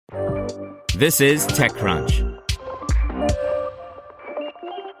This is TechCrunch.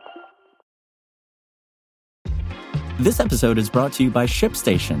 This episode is brought to you by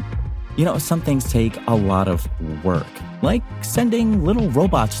ShipStation. You know, some things take a lot of work, like sending little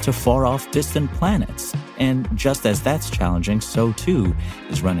robots to far-off distant planets. And just as that's challenging, so too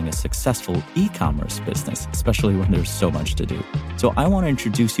is running a successful e-commerce business, especially when there's so much to do. So I want to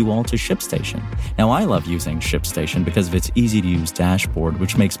introduce you all to ShipStation. Now, I love using ShipStation because of its easy-to-use dashboard,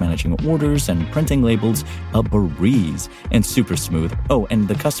 which makes managing orders and printing labels a breeze and super smooth. Oh, and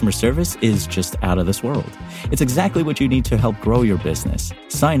the customer service is just out of this world. It's exactly what you need to help grow your business.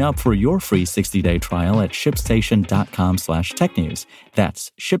 Sign up for your free 60-day trial at shipstation.com/technews.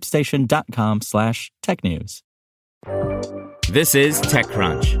 That's shipstation.com/technews. This is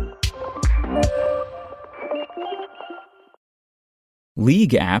TechCrunch.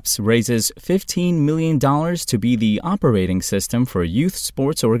 LeagueApps raises $15 million to be the operating system for youth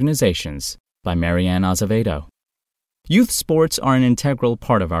sports organizations, by Marianne Azevedo. Youth sports are an integral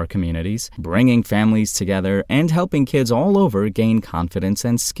part of our communities, bringing families together and helping kids all over gain confidence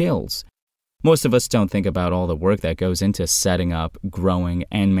and skills. Most of us don't think about all the work that goes into setting up, growing,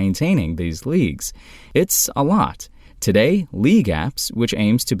 and maintaining these leagues. It's a lot. Today, LeagueApps, which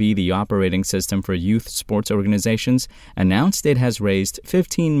aims to be the operating system for youth sports organizations, announced it has raised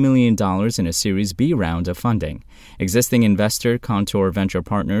 $15 million in a Series B round of funding. Existing investor Contour Venture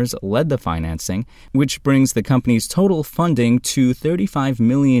Partners led the financing, which brings the company's total funding to $35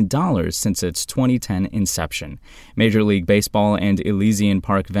 million since its 2010 inception. Major League Baseball and Elysian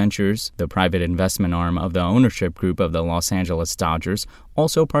Park Ventures, the private investment arm of the ownership group of the Los Angeles Dodgers,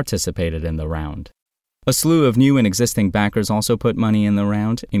 also participated in the round. A slew of new and existing backers also put money in the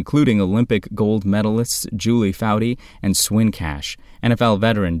round, including Olympic gold medalists Julie Foudy and Swin Cash, NFL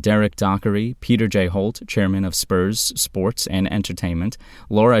veteran Derek Dockery, Peter J. Holt, chairman of Spurs Sports and Entertainment,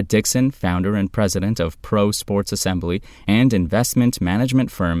 Laura Dixon, founder and president of Pro Sports Assembly, and investment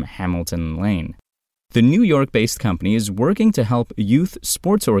management firm Hamilton Lane. The New York-based company is working to help youth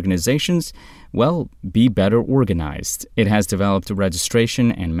sports organizations, be better organized. It has developed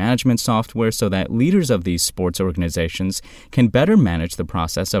registration and management software so that leaders of these sports organizations can better manage the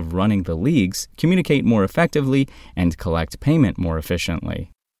process of running the leagues, communicate more effectively, and collect payment more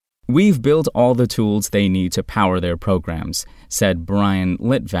efficiently. "We've built all the tools they need to power their programs," said Brian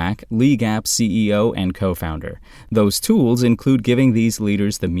Litvak, LeagueApps CEO and co-founder. Those tools include giving these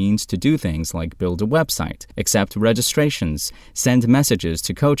leaders the means to do things like build a website, accept registrations, send messages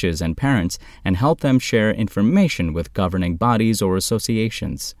to coaches and parents, and help them share information with governing bodies or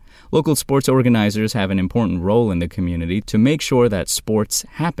associations. Local sports organizers have an important role in the community to make sure that sports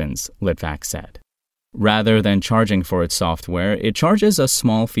happens, Litvak said. Rather than charging for its software, it charges a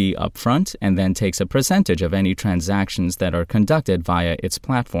small fee upfront and then takes a percentage of any transactions that are conducted via its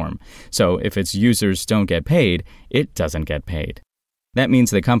platform. So if its users don't get paid, it doesn't get paid. That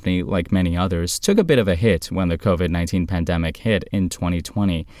means the company, like many others, took a bit of a hit when the COVID-19 pandemic hit in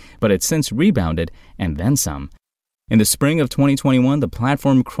 2020, but it's since rebounded and then some. In the spring of 2021, the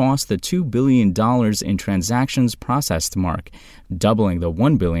platform crossed the $2 billion in transactions processed mark, doubling the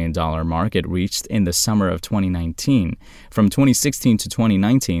 $1 billion mark it reached in the summer of 2019. From 2016 to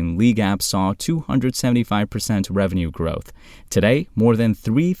 2019, LeagueApps saw 275% revenue growth. Today, more than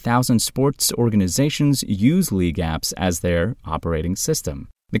 3,000 sports organizations use LeagueApps as their operating system.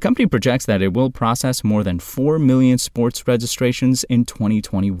 The company projects that it will process more than 4 million sports registrations in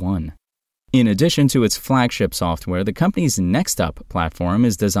 2021. In addition to its flagship software, the company's Next Up platform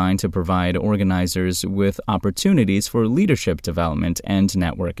is designed to provide organizers with opportunities for leadership development and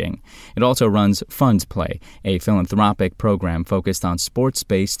networking. It also runs Fund Play, a philanthropic program focused on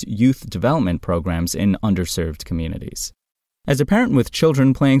sports-based youth development programs in underserved communities. As a parent with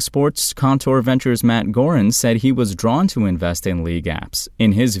children playing sports, Contour Ventures' Matt Gorin said he was drawn to invest in LeagueApps.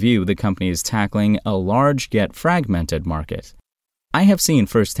 In his view, the company is tackling a large yet fragmented market. "I have seen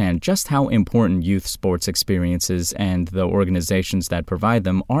firsthand just how important youth sports experiences and the organizations that provide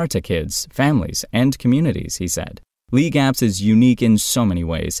them are to kids, families, and communities," he said. LeagueApps is unique in so many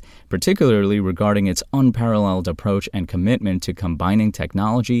ways, particularly regarding its unparalleled approach and commitment to combining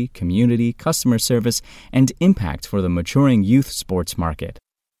technology, community, customer service, and impact for the maturing youth sports market.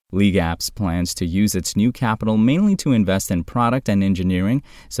 LeagueApps plans to use its new capital mainly to invest in product and engineering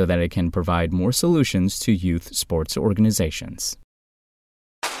so that it can provide more solutions to youth sports organizations.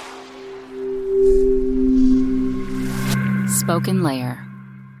 Spoken Layer.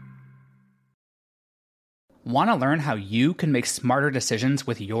 Want to learn how you can make smarter decisions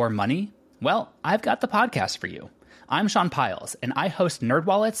with your money? Well, I've got the podcast for you. I'm Sean Piles, and I host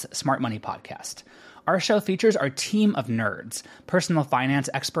NerdWallet's Smart Money Podcast. Our show features our team of nerds, personal finance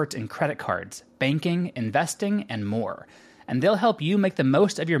experts in credit cards, banking, investing, and more. And they'll help you make the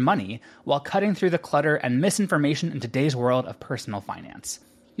most of your money while cutting through the clutter and misinformation in today's world of personal finance.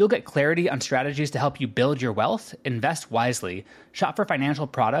 You'll get clarity on strategies to help you build your wealth, invest wisely, shop for financial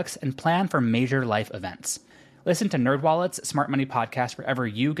products, and plan for major life events. Listen to NerdWallet's Smart Money Podcast wherever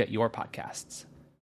you get your podcasts.